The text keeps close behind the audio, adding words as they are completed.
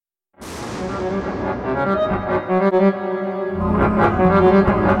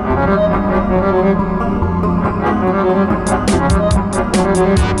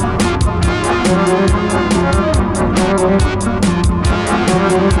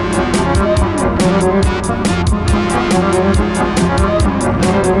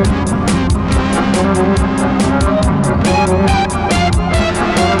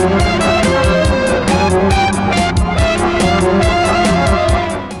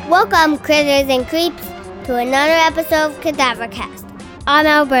Welcome, critters and creeps, to another episode of CadaverCast. I'm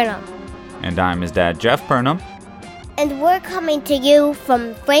Al Burnham. And I'm his dad, Jeff Burnham. And we're coming to you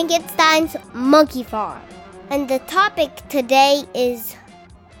from Frankenstein's Monkey Farm. And the topic today is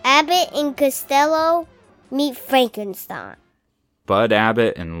Abbott and Costello meet Frankenstein. Bud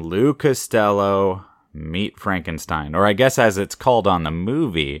Abbott and Lou Costello meet Frankenstein. Or I guess as it's called on the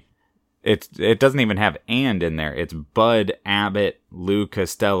movie, it doesn't even have "and" in there. It's Bud Abbott, Lou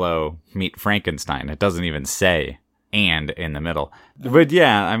Costello meet Frankenstein. It doesn't even say "and" in the middle. But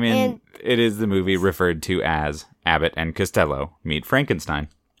yeah, I mean, it is the movie referred to as Abbott and Costello meet Frankenstein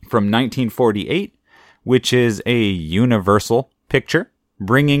from 1948, which is a Universal picture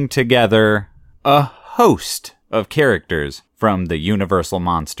bringing together a host of characters from the Universal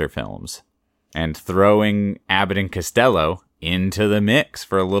monster films and throwing Abbott and Costello into the mix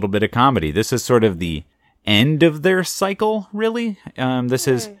for a little bit of comedy. This is sort of the end of their cycle, really. This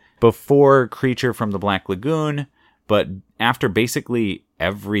is before Creature from the Black Lagoon, but after basically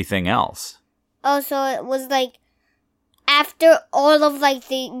everything else. Oh, so it was like after all of like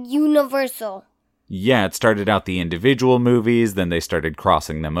the Universal. Yeah, it started out the individual movies, then they started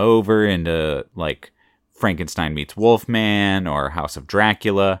crossing them over into like Frankenstein meets Wolfman or House of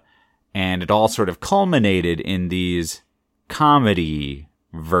Dracula, and it all sort of culminated in these comedy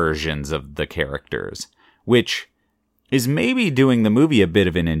versions of the characters, which is maybe doing the movie a bit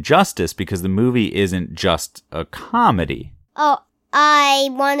of an injustice because the movie isn't just a comedy. Oh, I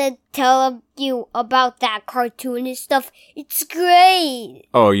want to tell you about that cartoon and stuff. It's great.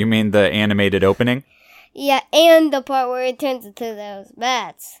 Oh, you mean the animated opening? Yeah, and the part where it turns into those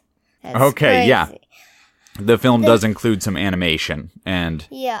bats. That's okay, crazy. Yeah. The film does include some animation, and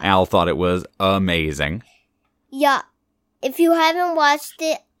yeah. Al thought it was amazing. Yeah. If you haven't watched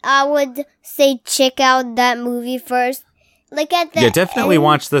it, I would say check out that movie first. Look at that. Yeah, definitely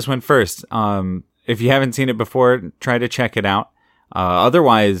watch this one first. If you haven't seen it before, try to check it out.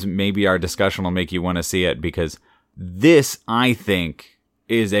 Otherwise, maybe our discussion will make you want to see it, because this, I think,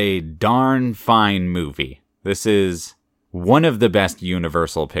 is a darn fine movie. This is one of the best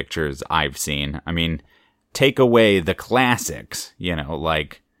Universal pictures I've seen. I mean, take away the classics,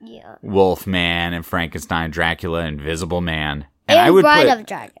 like Wolfman and Frankenstein, Dracula, Invisible Man. And I would Bride of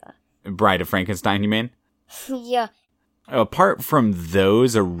Dracula. Bride of Frankenstein, you mean? Yeah. Apart from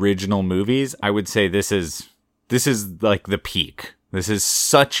those original movies, I would say this is like the peak. This is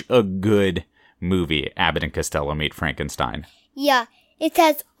such a good movie, Abbott and Costello meet Frankenstein. Yeah, it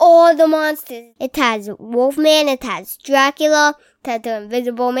has all the monsters. It has Wolfman, it has Dracula, it has the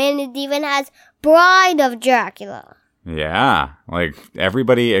Invisible Man, it even has Bride of Dracula. Yeah, like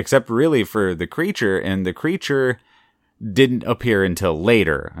everybody except really for the Creature, and the Creature didn't appear until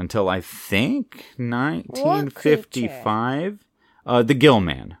later, until I think 1955. The Gill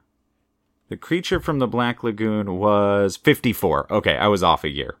Man. The Creature from the Black Lagoon was 54. Okay, I was off a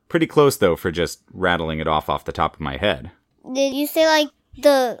year. Pretty close though for just rattling it off the top of my head. Did you say like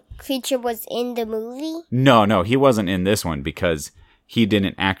the Creature was in the movie? No, he wasn't in this one because he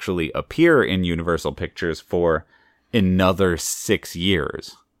didn't actually appear in Universal Pictures for another 6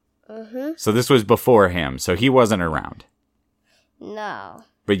 years. Mm-hmm. So this was before him, so he wasn't around. No.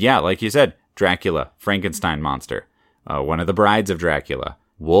 But yeah, like you said, Dracula, Frankenstein monster, one of the brides of Dracula,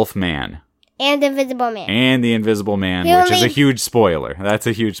 Wolfman. And the Invisible Man. And the Invisible Man, which is a huge spoiler. That's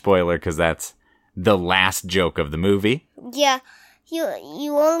a huge spoiler because that's the last joke of the movie. Yeah,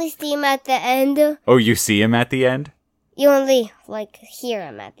 you only see him at the end. Oh, you see him at the end? You only, hear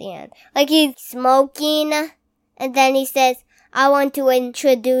him at the end. Like, he's smoking, and then he says, I want to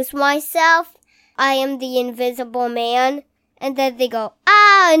introduce myself. I am the Invisible Man. And then they go,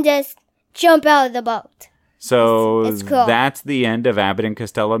 and just jump out of the boat. So it's cool. That's the end of Abbott and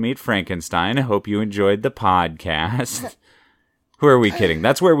Costello Meet Frankenstein. I hope you enjoyed the podcast. Who are we kidding?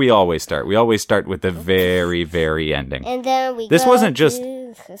 That's where we always start. We always start with the very, very ending. And then we this go wasn't just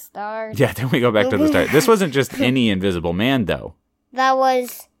to the start. Yeah, then we go back to the start. This wasn't just any Invisible Man, though. That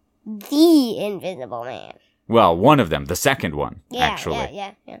was the Invisible Man. Well, one of them. The second one, actually.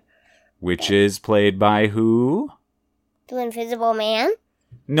 Yeah. Which is played by who? The Invisible Man?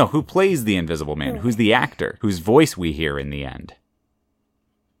 No, who plays the Invisible Man? Who's the actor? Whose voice we hear in the end?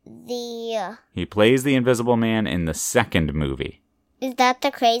 He plays the Invisible Man in the second movie. Is that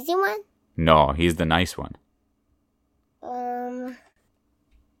the crazy one? No, he's the nice one.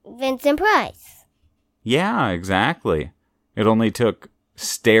 Vincent Price. Yeah, exactly. It only took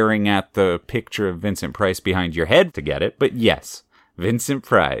staring at the picture of Vincent Price behind your head to get it, but yes, Vincent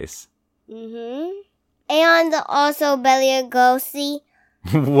Price. Mm-hmm. And also Bela Lugosi.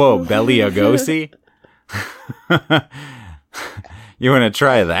 Whoa, Bela Lugosi? You want to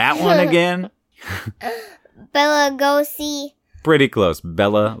try that one again? Bela Lugosi. Pretty close,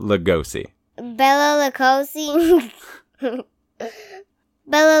 Bela Lugosi. Bela Lugosi.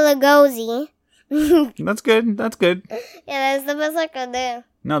 Bela Lugosi. That's good. That's good. Yeah, that's the best I could do.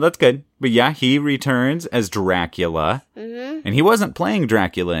 No, that's good. But yeah, he returns as Dracula. Mm-hmm. And he wasn't playing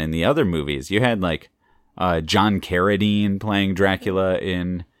Dracula in the other movies. You had like John Carradine playing Dracula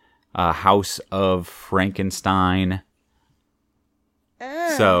in House of Frankenstein.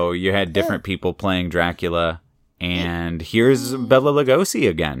 So you had different people playing Dracula. And here's Bela Lugosi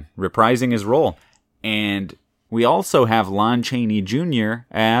again, reprising his role. And we also have Lon Chaney Jr.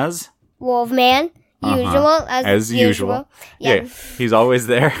 as... Wolfman. As usual. Yeah, he's always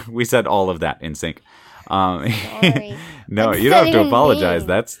there. We said all of that in sync. Sorry. No, you don't have to apologize.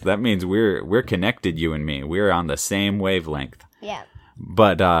 That means we're connected, you and me. We're on the same wavelength. Yeah.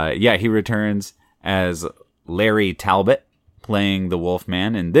 But yeah, he returns as Larry Talbot, playing the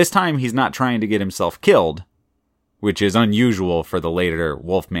Wolfman, and this time he's not trying to get himself killed, which is unusual for the later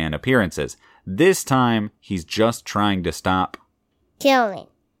Wolfman appearances. This time he's just trying to stop Killing.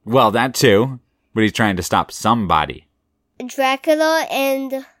 Well, that too, but he's trying to stop somebody. Dracula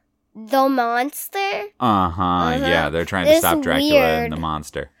and the monster? Yeah, they're trying to stop Dracula and the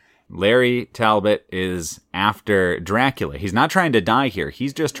monster. Larry Talbot is after Dracula. He's not trying to die here.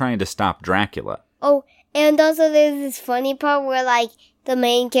 He's just trying to stop Dracula. Oh, and also there's this funny part where, like, the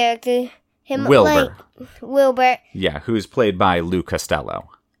main character, Wilbur. Wilbur. Yeah, who's played by Lou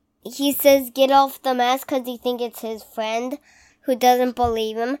Costello. He says get off the mask because he thinks it's his friend who doesn't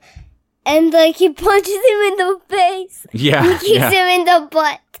believe him. And, like, he punches him in the face. Yeah, He kicks him in the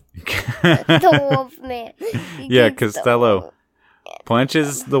butt. The Wolfman. Yeah, Costello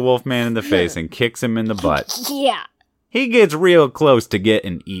punches the Wolfman in the face and kicks him in the butt. Yeah. He gets real close to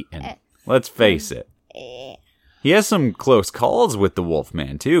getting eaten. Let's face it. He has some close calls with the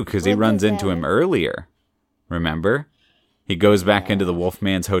Wolfman, too, because he runs into him earlier. Remember? He goes back into the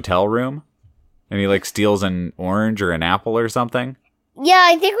Wolfman's hotel room, and he, like, steals an orange or an apple or something. Yeah,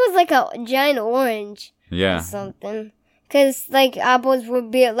 I think it was like a giant orange. Yeah. Or something. Because, like, apples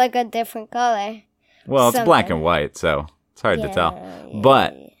would be, like, a different color. Well, it's black and white, so it's hard to tell.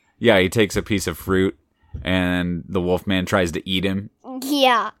 But, yeah, he takes a piece of fruit, and the Wolfman tries to eat him.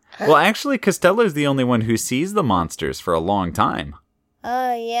 Yeah. Well, actually, Costello's the only one who sees the monsters for a long time.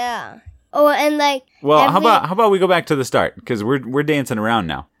 Oh, yeah. Oh, and, like... Well, how about we go back to the start? Because we're dancing around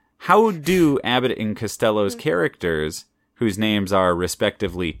now. How do Abbott and Costello's characters, whose names are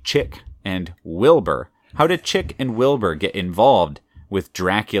respectively Chick and Wilbur, how did Chick and Wilbur get involved with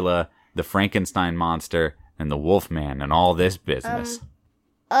Dracula, the Frankenstein monster, and the Wolfman, and all this business?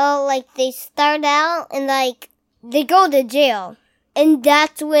 Like, they start out, and, like, they go to jail. And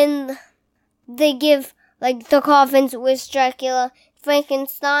that's when they give, like, the coffins with Dracula,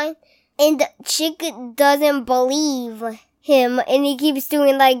 Frankenstein. And Chick doesn't believe him, and he keeps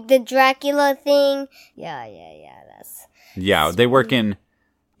doing, like, the Dracula thing. Yeah, that's... Yeah, they work in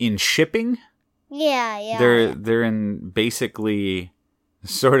shipping? Yeah. They're in basically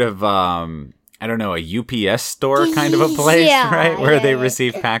sort of, I don't know, a UPS store kind of a place, right? Where they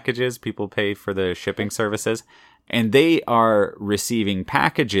receive packages, people pay for the shipping services. And they are receiving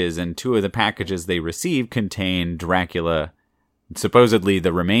packages, and two of the packages they receive contain Dracula, supposedly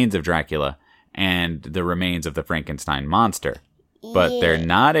the remains of Dracula, and the remains of the Frankenstein monster. But they're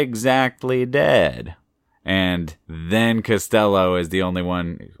not exactly dead. And then Costello is the only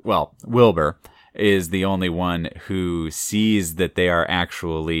one, well, Wilbur is the only one who sees that they are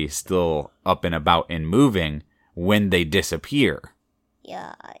actually still up and about and moving when they disappear.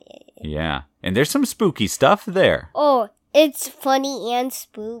 Yeah. And there's some spooky stuff there. Oh, it's funny and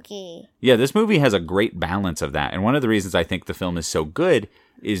spooky. Yeah, this movie has a great balance of that. And one of the reasons I think the film is so good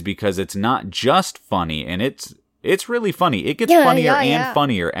is because it's not just funny, and it's really funny. It gets funnier and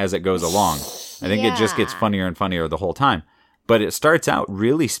funnier as it goes along. I think it just gets funnier and funnier the whole time. But it starts out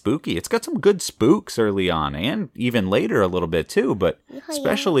really spooky. It's got some good spooks early on, and even later a little bit too, but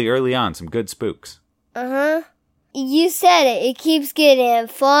especially early on, some good spooks. You said it. It keeps getting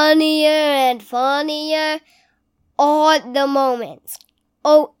funnier and funnier all the moments.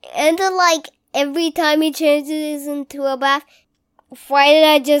 Oh, and then, like, every time he changes into a bath, Why did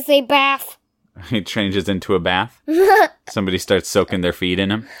I just say bath? He changes into a bath. Somebody starts soaking their feet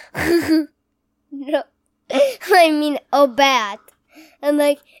in him. No. I mean, a bath. And,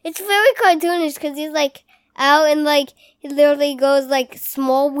 like, it's very cartoonish because he's, like, out and, like, he literally goes, like,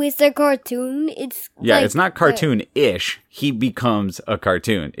 small with a cartoon. It's like, it's not cartoon-ish. He becomes a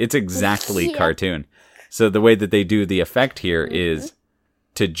cartoon. It's exactly cartoon. So the way that they do the effect here is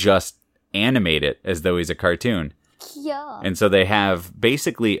to just animate it as though he's a cartoon. Yeah. And so they have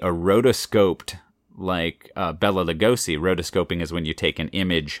basically a rotoscoped, like Bela Lugosi. Rotoscoping is when you take an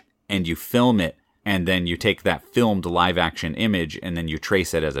image and you film it, and then you take that filmed live-action image and then you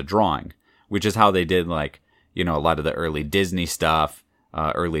trace it as a drawing, which is how they did, like, you know, a lot of the early Disney stuff,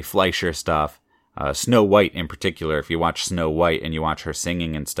 early Fleischer stuff, Snow White in particular. If you watch Snow White and you watch her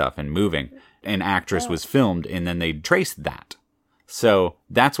singing and stuff and moving, an actress was filmed and then they traced that. So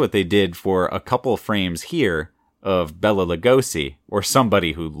that's what they did for a couple frames here of Bela Lugosi, or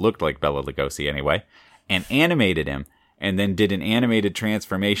somebody who looked like Bela Lugosi anyway, and animated him, and then did an animated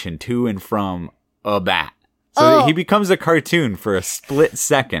transformation to and from a bat. So he becomes a cartoon for a split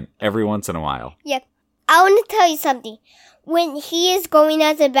second every once in a while. Yep. I want to tell you something. When he is going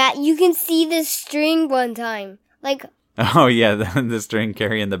as a bat, you can see the string one time. Like, oh yeah, the string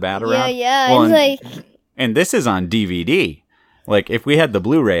carrying the bat around. Yeah. Well, and and this is on DVD. Like, if we had the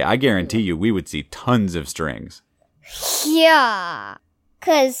Blu-ray, I guarantee you we would see tons of strings. Yeah.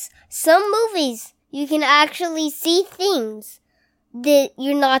 'Cause some movies, you can actually see things that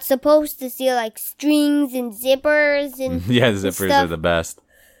you're not supposed to see, like strings and zippers and yeah, zippers stuff. are the best.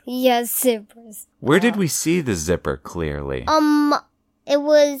 Yeah, zippers. Where did we see the zipper clearly? It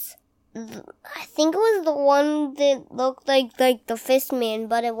was, I think it was the one that looked like the Fishman,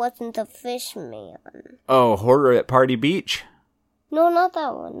 but it wasn't the Fishman. Oh, Horror at Party Beach? No, not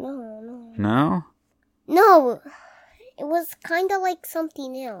that one. No. No? No. It was kind of like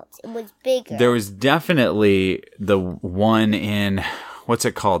something else. It was bigger. There was definitely the one in, what's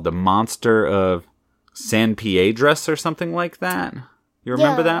it called? The Monster of San Piedras or something like that? You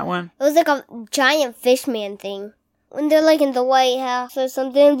remember that one? It was like a giant Fishman thing. When they're like in the White House or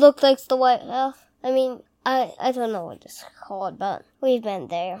something, it looked like the White House. I mean, I don't know what it's called, but we've been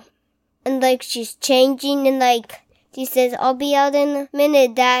there. And like she's changing and like she says, I'll be out in a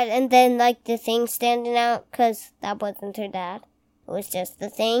minute, Dad. And then like the thing standing out, because that wasn't her dad. It was just the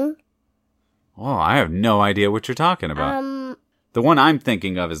thing. Oh, I have no idea what you're talking about. The one I'm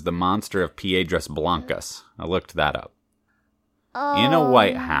thinking of is the Monster of Piedras Blancas. I looked that up. In a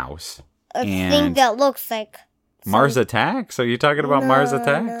White House. A thing that looks like Mars Attacks? Are you talking about Mars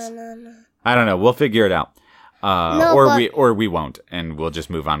Attacks? No. I don't know. We'll figure it out. Or we won't, and we'll just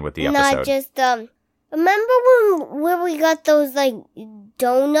move on with the episode. Not just remember where we got those like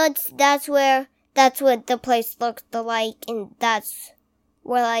donuts? That's what the place looked like, and that's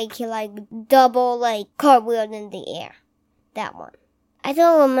where like he like double like cartwheeled in the air. That one. I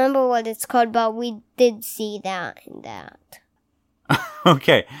don't remember what it's called, but we did see that in that.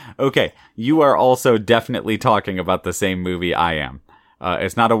 Okay. You are also definitely talking about the same movie I am.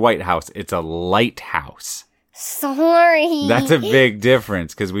 It's not a White House, it's a lighthouse. Sorry. That's a big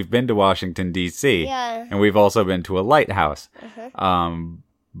difference, because we've been to Washington, D.C. Yeah. And we've also been to a lighthouse.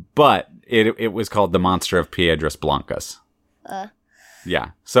 But it was called The Monster of Piedras Blancas.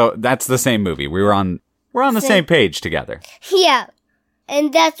 Yeah. So that's the same movie. We're on the same page together. Yeah.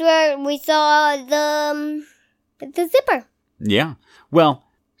 And that's where we saw the zipper. Yeah. Well,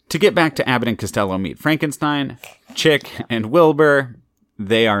 to get back to Abbott and Costello Meet Frankenstein, Chick and Wilbur,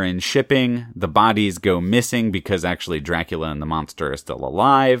 they are in shipping. The bodies go missing because actually Dracula and the monster are still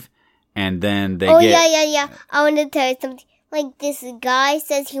alive. And then they yeah. I want to tell you something. Like, this guy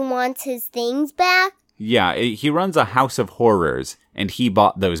says he wants his things back. Yeah, he runs a house of horrors, and he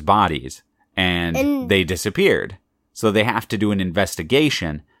bought those bodies, and they disappeared. So they have to do an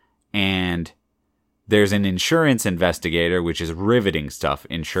investigation, and there's an insurance investigator, which is riveting stuff,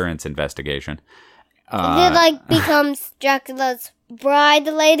 insurance investigation. It like becomes Dracula's bride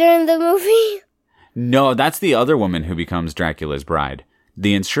later in the movie? No, that's the other woman who becomes Dracula's bride.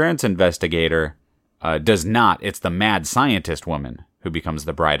 The insurance investigator does not. It's the mad scientist woman who becomes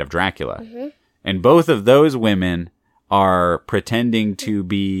the bride of Dracula. Mm-hmm. And both of those women are pretending to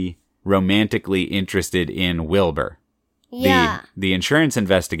be romantically interested in Wilbur. Yeah. The insurance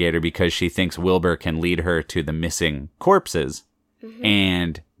investigator, because she thinks Wilbur can lead her to the missing corpses. Mm-hmm.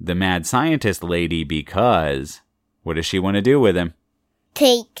 And the mad scientist lady, because what does she want to do with him?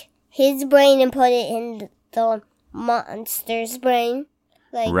 Take his brain and put it in the monster's brain.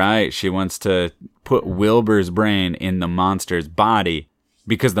 Right. She wants to put Wilbur's brain in the monster's body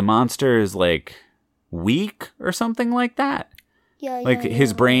because the monster is like weak or something like that. Like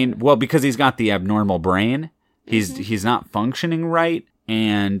his brain, well, because he's got the abnormal brain, he's not functioning right,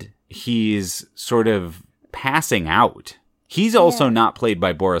 and he's sort of passing out. He's also not played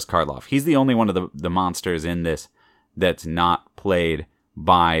by Boris Karloff. He's the only one of the monsters in this that's not played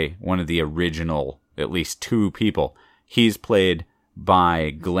by one of the original, at least two people. He's played by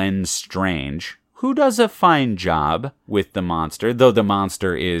Glenn Strange, who does a fine job with the monster, though the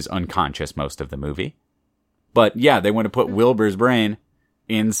monster is unconscious most of the movie. But yeah, they want to put Wilbur's brain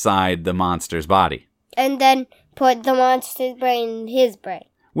inside the monster's body. And then put the monster's brain in his brain.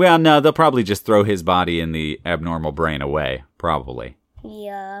 Well, no, they'll probably just throw his body and the abnormal brain away, probably.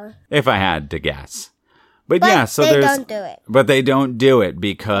 Yeah. If I had to guess. But yeah, so they there's... don't do it. But they don't do it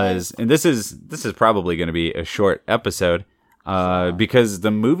because... And this is probably going to be a short episode, because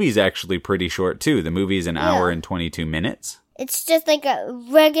the movie's actually pretty short, too. The movie's an hour and 22 minutes. It's just like a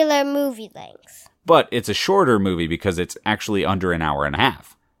regular movie length. But it's a shorter movie because it's actually under an hour and a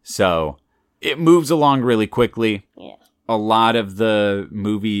half. So it moves along really quickly. Yeah. A lot of the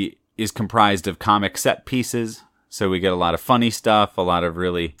movie is comprised of comic set pieces. So we get a lot of funny stuff, a lot of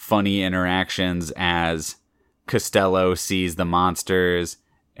really funny interactions as Costello sees the monsters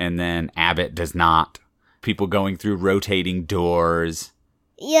and then Abbott does not. People going through rotating doors.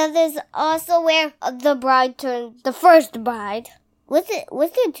 Yeah, there's also where the bride turned the first bride. Was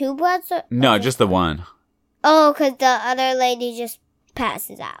there two brides? No, just the one. Oh, because the other lady just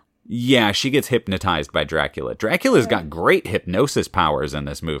passes out. Yeah, she gets hypnotized by Dracula. Dracula's got great hypnosis powers in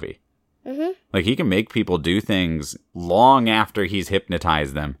this movie. Mm-hmm. Like, he can make people do things long after he's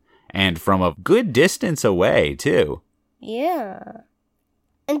hypnotized them. And from a good distance away, too. Yeah.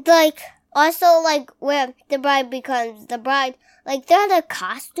 And, like, also, like, where the bride becomes the bride, like, they're at a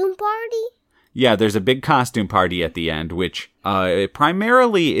costume party? Yeah, there's a big costume party at the end, which it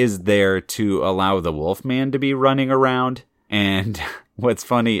primarily is there to allow the Wolfman to be running around. And what's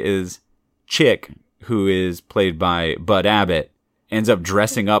funny is Chick, who is played by Bud Abbott, ends up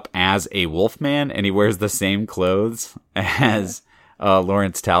dressing up as a Wolfman, and he wears the same clothes as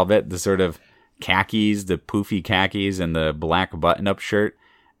Lawrence Talbot, the sort of khakis, the poofy khakis, and the black button-up shirt.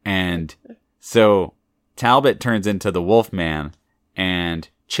 And so Talbot turns into the Wolfman, and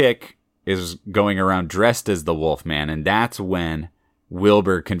Chick is going around dressed as the Wolfman, and that's when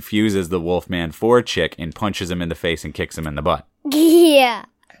Wilbur confuses the Wolfman for Chick and punches him in the face and kicks him in the butt. Yeah.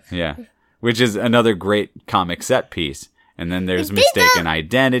 Yeah. Which is another great comic set piece. And then there's mistaken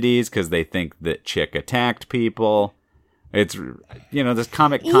identities because they think that Chick attacked people. It's, this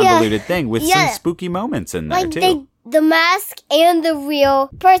comic convoluted thing with some spooky moments in there, too. The mask and the real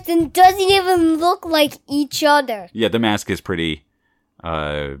person doesn't even look like each other. Yeah, the mask is pretty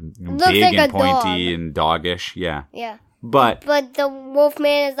looks big like and a pointy dog. and doggish. Yeah. Yeah. But the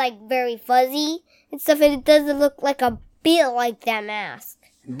Wolfman is, like, very fuzzy and stuff, and it doesn't look like a bit like that mask.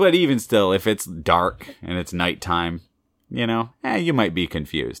 But even still, if it's dark and it's nighttime, you might be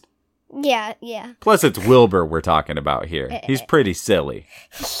confused. Yeah, yeah. Plus, it's Wilbur we're talking about here. He's pretty silly.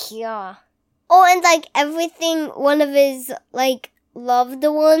 Yeah. Oh, and, like, everything one of his, like, loved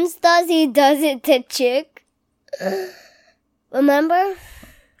ones does, he does it to Chick. Remember?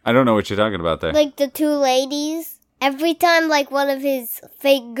 I don't know what you're talking about there. Like, the two ladies. Every time, like, one of his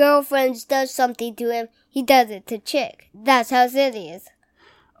fake girlfriends does something to him, he does it to Chick. That's how silly he is.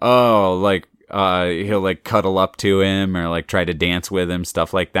 Oh, like, he'll, like, cuddle up to him or, like, try to dance with him,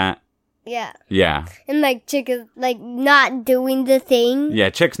 stuff like that? Yeah. Yeah. And, like, Chick is, like, not doing the thing. Yeah,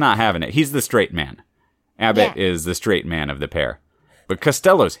 Chick's not having it. He's the straight man. Abbott is the straight man of the pair. But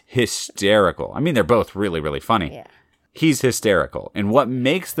Costello's hysterical. I mean, they're both really, really funny. Yeah. He's hysterical. And what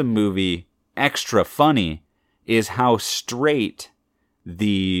makes the movie extra funny is how straight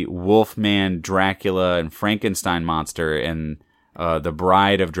the Wolfman, Dracula, and Frankenstein monster and the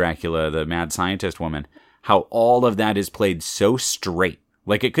bride of Dracula, the mad scientist woman, how all of that is played so straight.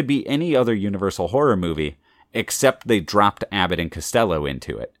 Like it could be any other Universal horror movie, except they dropped Abbott and Costello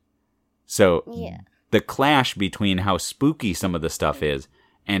into it. So the clash between how spooky some of the stuff is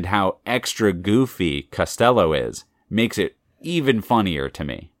and how extra goofy Costello is makes it even funnier to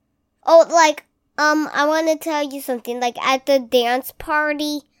me. Oh, like, I want to tell you something. Like, at the dance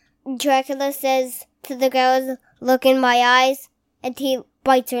party, Dracula says to the girls, "Look in my eyes," and he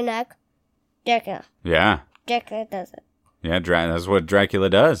bites her neck. Dracula. Yeah. Dracula does it. Yeah, that's what Dracula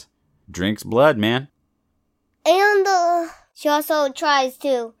does. Drinks blood, man. And, she also tries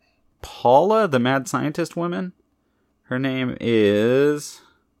to... Paula, the mad scientist woman? Her name is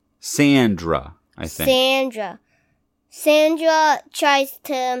Sandra, I think. Sandra tries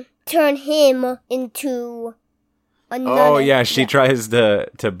to turn him into another... Oh, yeah, she tries to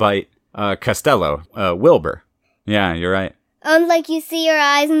bite Costello, Wilbur. Yeah, you're right. Like you see her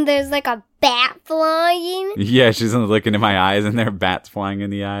eyes and there's like a bat flying. Yeah, she's looking in my eyes and there are bats flying in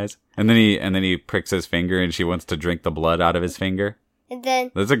the eyes. And then he pricks his finger and she wants to drink the blood out of his finger. And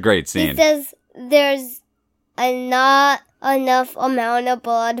then that's a great scene. He says there's not enough amount of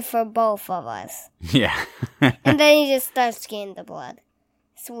blood for both of us. Yeah. And then he just starts getting the blood.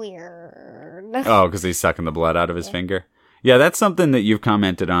 It's weird. Oh, because he's sucking the blood out of his finger? Yeah, that's something that you've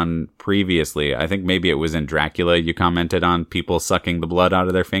commented on previously. I think maybe it was in Dracula you commented on people sucking the blood out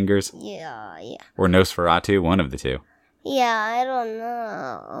of their fingers. Yeah. Or Nosferatu, one of the two. Yeah, I don't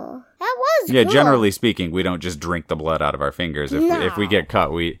know. That was Yeah, cool. generally speaking, we don't just drink the blood out of our fingers. If we get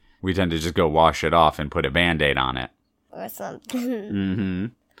cut, we tend to just go wash it off and put a Band-Aid on it. Or something. Mm-hmm.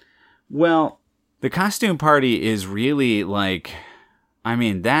 Well, the costume party is really like... I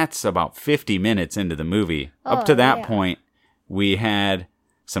mean, that's about 50 minutes into the movie. Up to that point, we had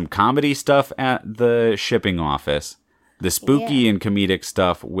some comedy stuff at the shipping office, the spooky and comedic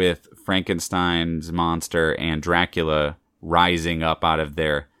stuff with Frankenstein's monster and Dracula rising up out of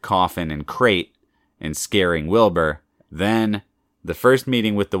their coffin and crate and scaring Wilbur. Then the first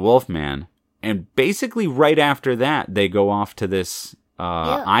meeting with the Wolfman. And basically right after that, they go off to this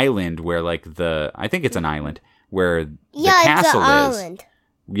island where I think it's an island. Where the castle is. Island.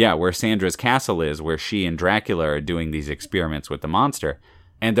 Yeah, where Sandra's castle is, where she and Dracula are doing these experiments with the monster.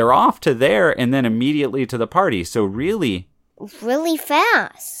 And they're off to there and then immediately to the party. So really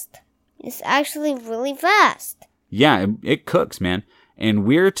fast. It's actually really fast. Yeah, it cooks, man. And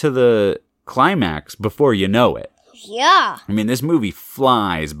we're to the climax before you know it. Yeah. I mean, this movie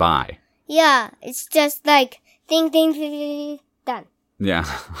flies by. Yeah, it's just like ding, ding, ding, ding, done. Yeah,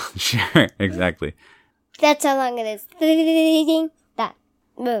 sure, exactly. That's how long it is. Ding, that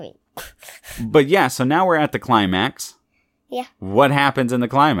movie. But yeah, so now we're at the climax. Yeah. What happens in the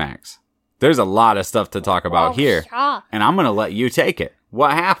climax? There's a lot of stuff to talk about here. Yeah. And I'm going to let you take it.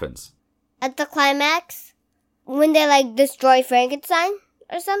 What happens? At the climax? When they destroy Frankenstein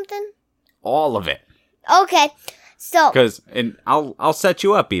or something? All of it. Okay. So. And I'll set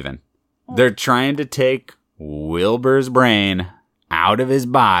you up even. They're trying to take Wilbur's brain out of his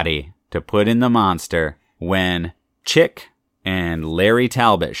body to put in the monster when Chick and Larry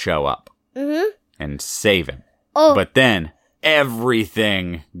Talbot show up and save him. Oh. But then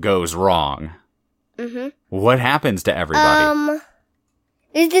everything goes wrong. What happens to everybody?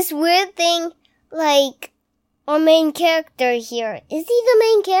 There's this weird thing, our main character here. Is he the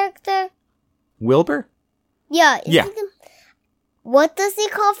main character? Wilbur? Yeah. Yeah. What does he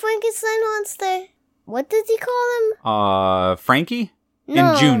call Frankenstein monster? What does he call him? Frankie?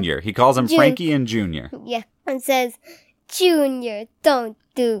 No. And Junior. He calls him Frankie and Junior. Yeah. And says, Junior, don't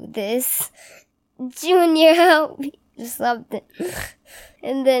do this. Junior, help me. Or something.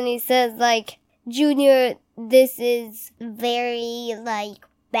 And then he says, Junior, this is very,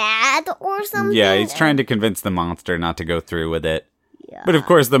 bad or something. Yeah, he's trying to convince the monster not to go through with it. Yeah. But of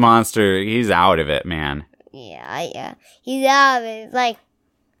course the monster, he's out of it, man. Yeah. He's out of it. It's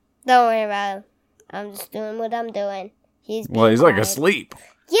don't worry about it. I'm just doing what I'm doing. He's quiet. Asleep.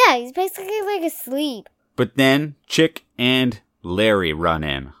 Yeah, he's basically asleep. But then Chick and Larry run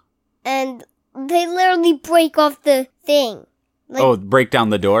in. And they literally break off the thing. Break down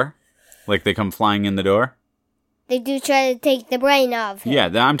the door? Like they come flying in the door? They do try to take the brain off him. Yeah,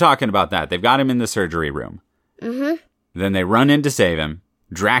 I'm talking about that. They've got him in the surgery room. Then they run in to save him.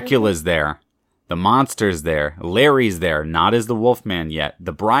 Dracula's there. The monster's there. Larry's there, not as the Wolfman yet.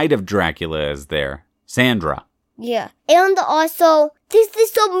 The bride of Dracula is there. Sandra. Yeah. And also,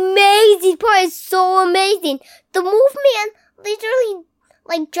 this amazing part is so amazing. The Wolfman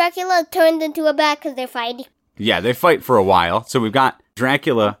literally, Dracula turned into a bat because they're fighting. Yeah, they fight for a while. So we've got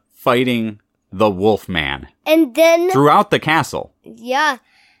Dracula fighting the Wolfman. And then... throughout the castle. Yeah.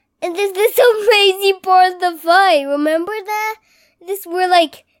 And there's this amazing part of the fight. Remember that? This where,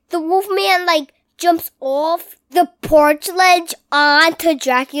 the Wolfman, jumps off the porch ledge onto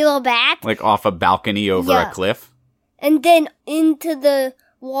Dracula back. Off a balcony over a cliff. And then into the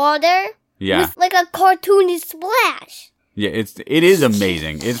water. Yeah. With, a cartoonish splash. Yeah, it is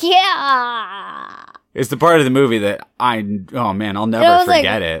amazing. Yeah. It's the part of the movie that I'll never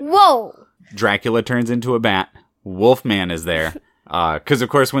forget it. Whoa. Dracula turns into a bat. Wolfman is there. Because, of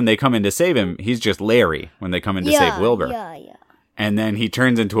course, when they come in to save him, he's just Larry when they come in to save Wilbur. Yeah. And then he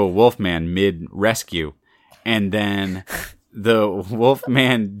turns into a Wolfman mid-rescue. And then the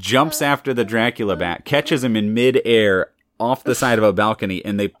Wolfman jumps after the Dracula bat, catches him in mid-air off the side of a balcony,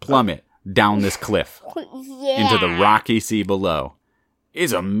 and they plummet down this cliff into the rocky sea below.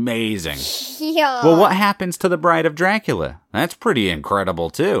 It's amazing. Yeah. Well, what happens to the bride of Dracula? That's pretty incredible,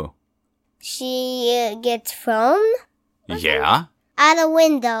 too. She gets thrown? Yeah. Out a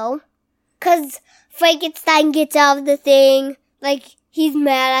window. 'Cause Frankenstein gets out of the thing. Like, he's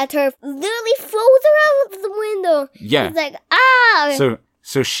mad at her. Literally throws her out of the window. Yeah. He's like, ah!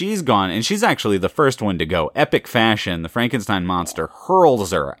 So she's gone, and she's actually the first one to go. Epic fashion, the Frankenstein monster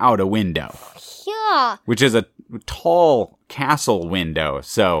hurls her out a window. Yeah. Which is a tall castle window.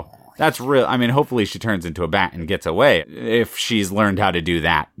 So that's real. I mean, hopefully she turns into a bat and gets away. If she's learned how to do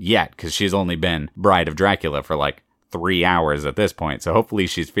that yet, because she's only been Bride of Dracula for like 3 hours at this point. So hopefully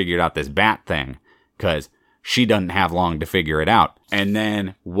she's figured out this bat thing, because she doesn't have long to figure it out. And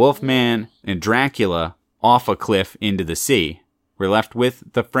then Wolfman and Dracula off a cliff into the sea. We're left with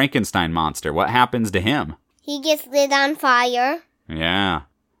the Frankenstein monster. What happens to him? He gets lit on fire. Yeah.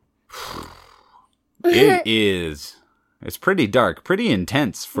 It is. It's pretty dark, pretty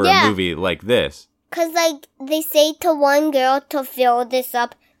intense for a movie like this. 'Cause, like, they say to one girl to fill this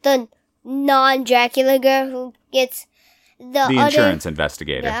up, the non-Dracula girl who gets the insurance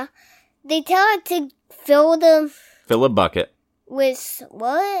investigator. Yeah. They tell her to fill a bucket. With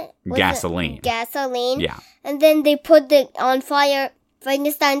what? Gasoline. Gasoline? Yeah. And then they put it on fire.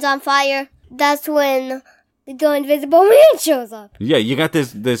 Frankenstein's on fire. That's when the Invisible Man shows up. Yeah, you got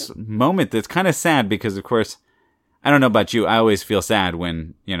this moment that's kind of sad because, of course, I don't know about you, I always feel sad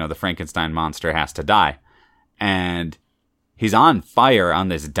when, the Frankenstein monster has to die. And he's on fire on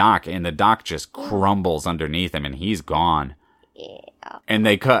this dock, and the dock just crumbles underneath him, and he's gone. Yeah. And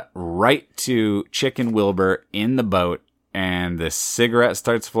they cut right to Chicken Wilbur in the boat, and the cigarette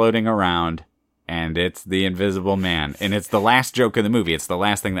starts floating around, and it's the Invisible Man. And it's the last joke of the movie. It's the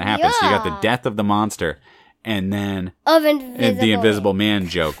last thing that happens. So you got the death of the monster, and then the Invisible Man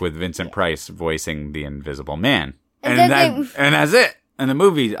joke with Vincent Price voicing the Invisible Man. And that's it. And the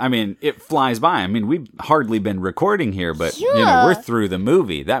movie, I mean, it flies by. I mean, we've hardly been recording here, but, we're through the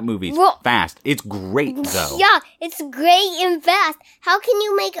movie. That movie's fast. It's great, though. Yeah, it's great and fast. How can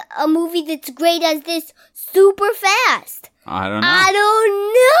you make a movie that's great as this super fast? I don't know. I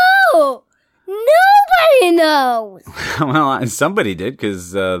don't know. Nobody knows. Well, somebody did,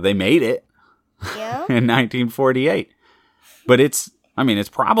 because they made it in 1948. But it's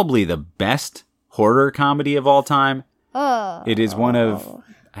probably the best horror comedy of all time. Oh. It is one of,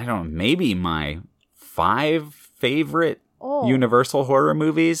 maybe my 5 favorite Universal horror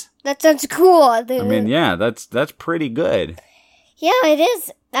movies. That sounds cool, dude. I mean, yeah, that's pretty good. Yeah, it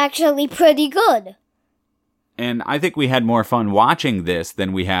is actually pretty good. And I think we had more fun watching this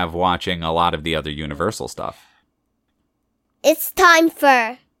than we have watching a lot of the other Universal stuff. It's time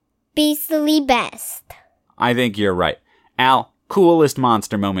for Beastly Best. I think you're right. Al, coolest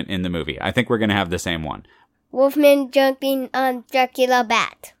monster moment in the movie. I think we're going to have the same one. Wolfman jumping on Dracula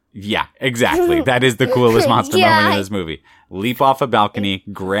bat. Yeah, exactly. That is the coolest monster moment in this movie. Leap off a balcony,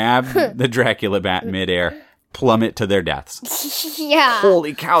 grab the Dracula bat midair, plummet to their deaths. Yeah.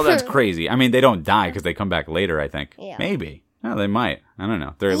 Holy cow, that's crazy. I mean, they don't die because they come back later, I think. Yeah. Maybe. No, they might. I don't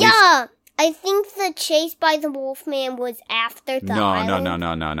know. They're at least... I think the chase by the Wolfman was after the island. No.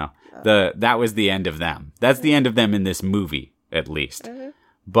 That was the end of them. That's the end of them in this movie, at least. Mm-hmm.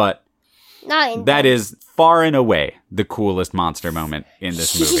 But that is far and away the coolest monster moment in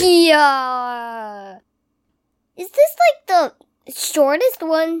this movie. Yeah. Is this like the shortest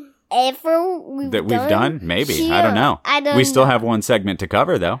one ever we've done? Maybe. Yeah, I don't know. We still have one segment to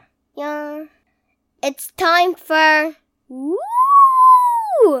cover, though. Yeah. It's time for... Woo!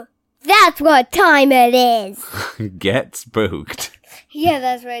 That's what time it is. Get spooked. Yeah,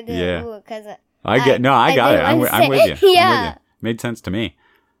 that's right. Yeah. Ooh, I got it. I'm with you. Yeah. I'm with you. Made sense to me.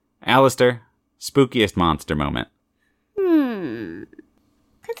 Alistair, spookiest monster moment. I don't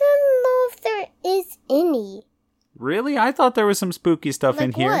know if there is any. Really? I thought there was some spooky stuff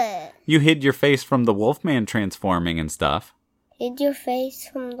in here. What? You hid your face from the Wolfman transforming and stuff. Hid your face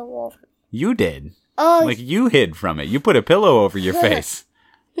from the Wolfman? You did. Oh. Like, you hid from it. You put a pillow over your face.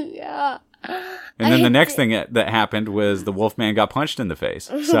 Yeah. And then the next thing that happened was the Wolfman got punched in the face.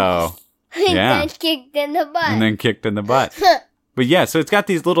 So, yeah. And then kicked in the butt. But yeah, so it's got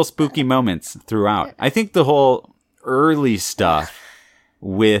these little spooky moments throughout. I think the whole early stuff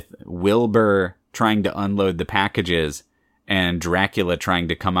with Wilbur trying to unload the packages and Dracula trying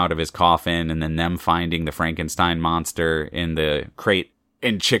to come out of his coffin and then them finding the Frankenstein monster in the crate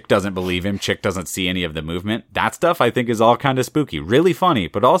and Chick doesn't believe him, Chick doesn't see any of the movement. That stuff I think is all kind of spooky. Really funny,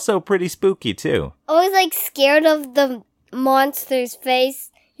 but also pretty spooky too. Always like scared of the monster's face.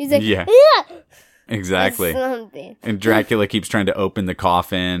 He's like, yeah. Exactly. And Dracula keeps trying to open the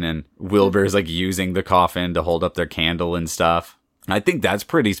coffin and Wilbur's like using the coffin to hold up their candle and stuff. I think that's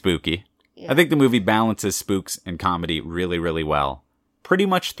pretty spooky. Yeah. I think the movie balances spooks and comedy really, really well. Pretty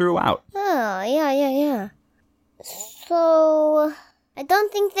much throughout. Oh, yeah. So, I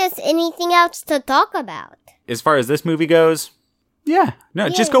don't think there's anything else to talk about. As far as this movie goes,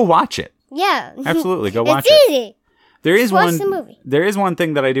 just go watch it. Yeah. Absolutely, go watch it's it. easy. There is Watch the movie. There is one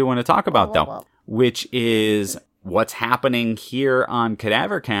thing that I do want to talk about, though, Whoa. which is what's happening here on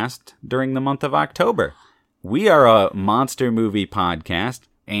Cadavercast during the month of October. We are a monster movie podcast,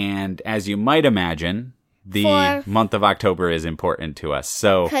 and as you might imagine, the month of October is important to us.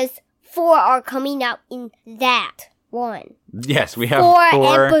 So, because 4 are coming out in that one. Yes, we have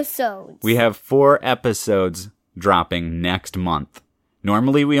 4 episodes. We have 4 episodes dropping next month.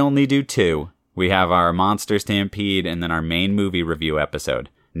 Normally, we only do 2. We have our Monster Stampede and then our main movie review episode.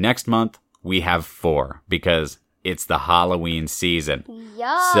 Next month, we have 4 because it's the Halloween season.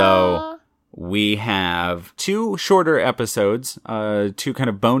 Yeah. So we have 2 shorter episodes, 2 kind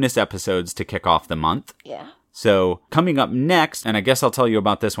of bonus episodes to kick off the month. Yeah. So coming up next, and I guess I'll tell you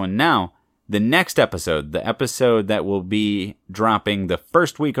about this one now, the next episode, the episode that will be dropping the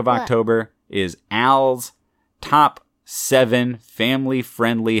first week of October, is Al's top 7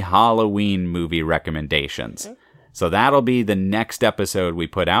 family-friendly Halloween movie recommendations. So that'll be the next episode we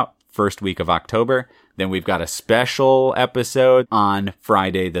put out, first week of October. Then we've got a special episode on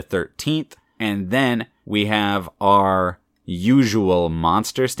Friday the 13th. And then we have our usual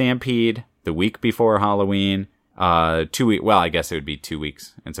Monster Stampede the week before Halloween. 2 weeks, well, I guess it would be 2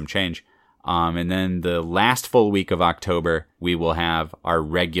 weeks and some change. And then the last full week of October, we will have our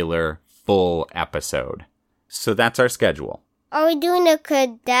regular full episode. So that's our schedule. Are we doing a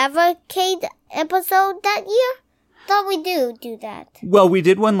Cadavercade episode that year? Thought we do that. Well, we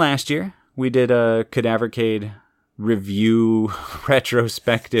did one last year. We did a Cadavercade review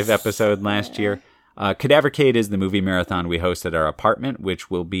retrospective episode last year. Cadavercade is the movie marathon we host at our apartment, which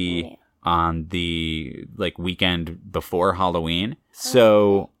will be on the weekend before Halloween.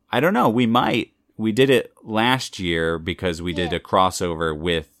 So I don't know. We did it last year because we did a crossover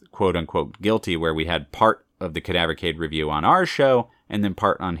with quote unquote Guilty, where we had part of the Cadavercade review on our show and then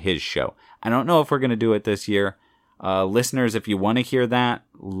part on his show. I don't know if we're going to do it this year. Listeners, if you want to hear that,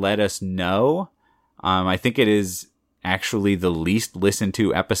 let us know. I think it is actually the least listened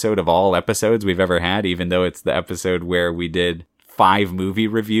to episode of all episodes we've ever had, even though it's the episode where we did 5 movie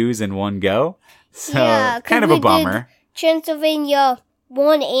reviews in one go. So kind of a bummer. Transylvania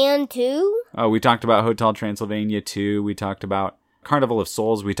 1 and 2. Oh, we talked about Hotel Transylvania 2. We talked about Carnival of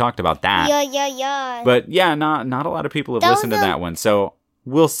Souls. We talked about that. Yeah. But yeah, not a lot of people have listened to that one. So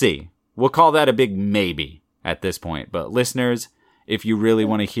we'll see. We'll call that a big maybe at this point. But listeners, if you really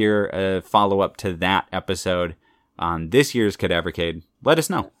want to hear a follow-up to that episode on this year's Cadavercade, let us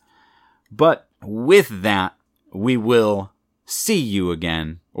know. But with that, we will see you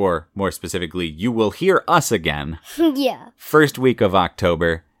again, or more specifically, you will hear us again. Yeah. First week of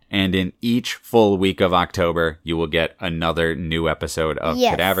October, and in each full week of October, you will get another new episode of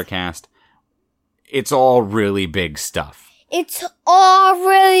Cadavercast. It's all really big stuff. It's all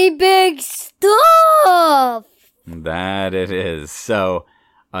really big stuff! That it is. So,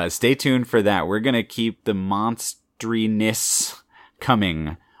 stay tuned for that. We're going to keep the monsteriness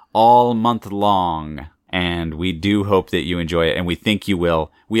coming all month long. And we do hope that you enjoy it, and we think you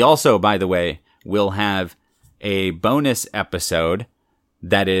will. We also, by the way, will have a bonus episode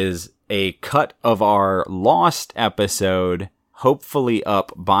that is a cut of our Lost episode, hopefully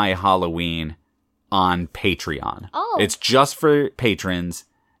up by Halloween on Patreon. Oh. It's just for patrons.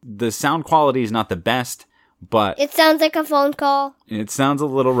 The sound quality is not the best, but it sounds like a phone call. It sounds a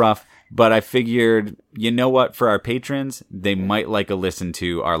little rough, but I figured, you know what, for our patrons, they might like a listen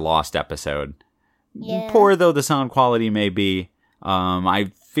to our Lost episode. Yeah. Poor though the sound quality may be,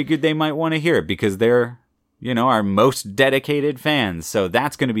 I figured they might want to hear it because they're, our most dedicated fans. So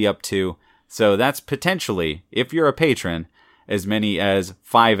that's going to be up to. So that's potentially, if you're a patron, as many as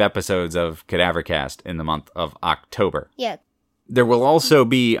 5 episodes of Cadavercast in the month of October. Yeah. There will also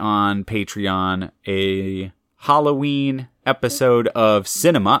be on Patreon a Halloween episode of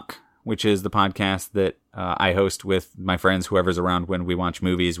Cinemuck, which is the podcast that I host with my friends, whoever's around when we watch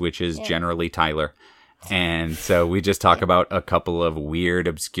movies, which is generally Tyler. And so we just talk about a couple of weird,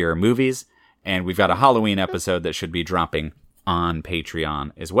 obscure movies. And we've got a Halloween episode that should be dropping on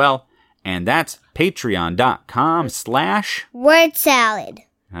Patreon as well. And that's patreon.com/ Word salad.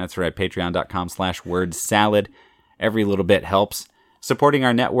 That's right, patreon.com/ word salad. Every little bit helps. Supporting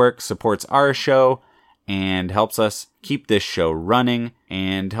our network supports our show and helps us keep this show running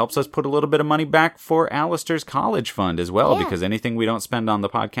and helps us put a little bit of money back for Alistair's college fund as well, because anything we don't spend on the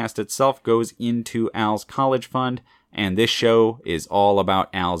podcast itself goes into Al's college fund, and this show is all about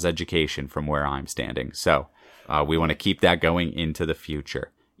Al's education from where I'm standing. So we want to keep that going into the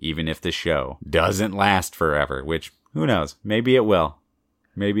future, even if the show doesn't last forever, which Who knows? Maybe it will.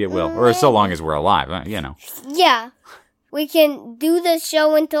 Maybe it will. Or so long as we're alive, you know. Yeah. We can do the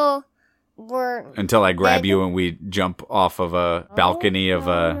show until we're... Until I grab you and we jump off of a balcony of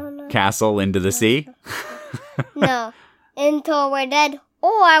a castle into the sea? No. Until we're dead.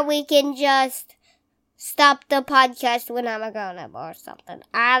 Or we can just stop the podcast when I'm grown up or something.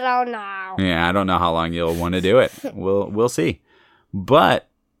 I don't know. Yeah, I don't know how long you'll want to do it. We'll see. But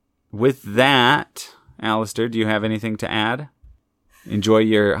with that, Alistair, do you have anything to add? Enjoy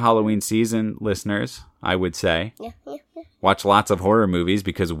your Halloween season, listeners, I would say. Yeah. Watch lots of horror movies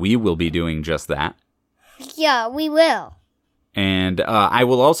because we will be doing just that. Yeah, we will. And I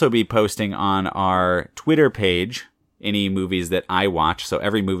will also be posting on our Twitter page any movies that I watch. So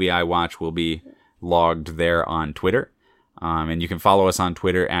every movie I watch will be logged there on Twitter. And you can follow us on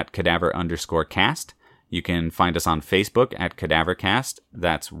Twitter at cadaver_cast. You can find us on Facebook at CadaverCast.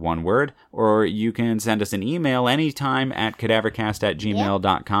 That's one word. Or you can send us an email anytime at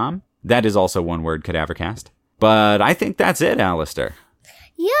cadavercast@gmail.com. That is also one word, CadaverCast. But I think that's it, Alistair.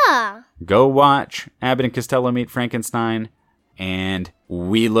 Yeah. Go watch Abbott and Costello Meet Frankenstein. And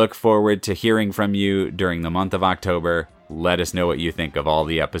we look forward to hearing from you during the month of October. Let us know what you think of all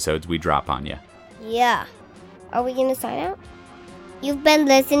the episodes we drop on you. Yeah. Are we going to sign out? You've been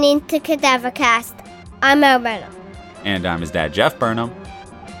listening to CadaverCast. I'm Al Burnham. And I'm his dad, Jeff Burnham.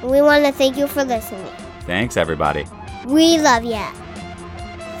 We want to thank you for listening. Thanks, everybody. We love you.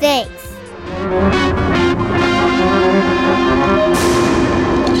 Thanks.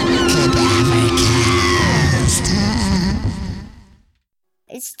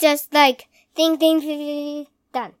 It's just like ding, ding, ding, ding, done.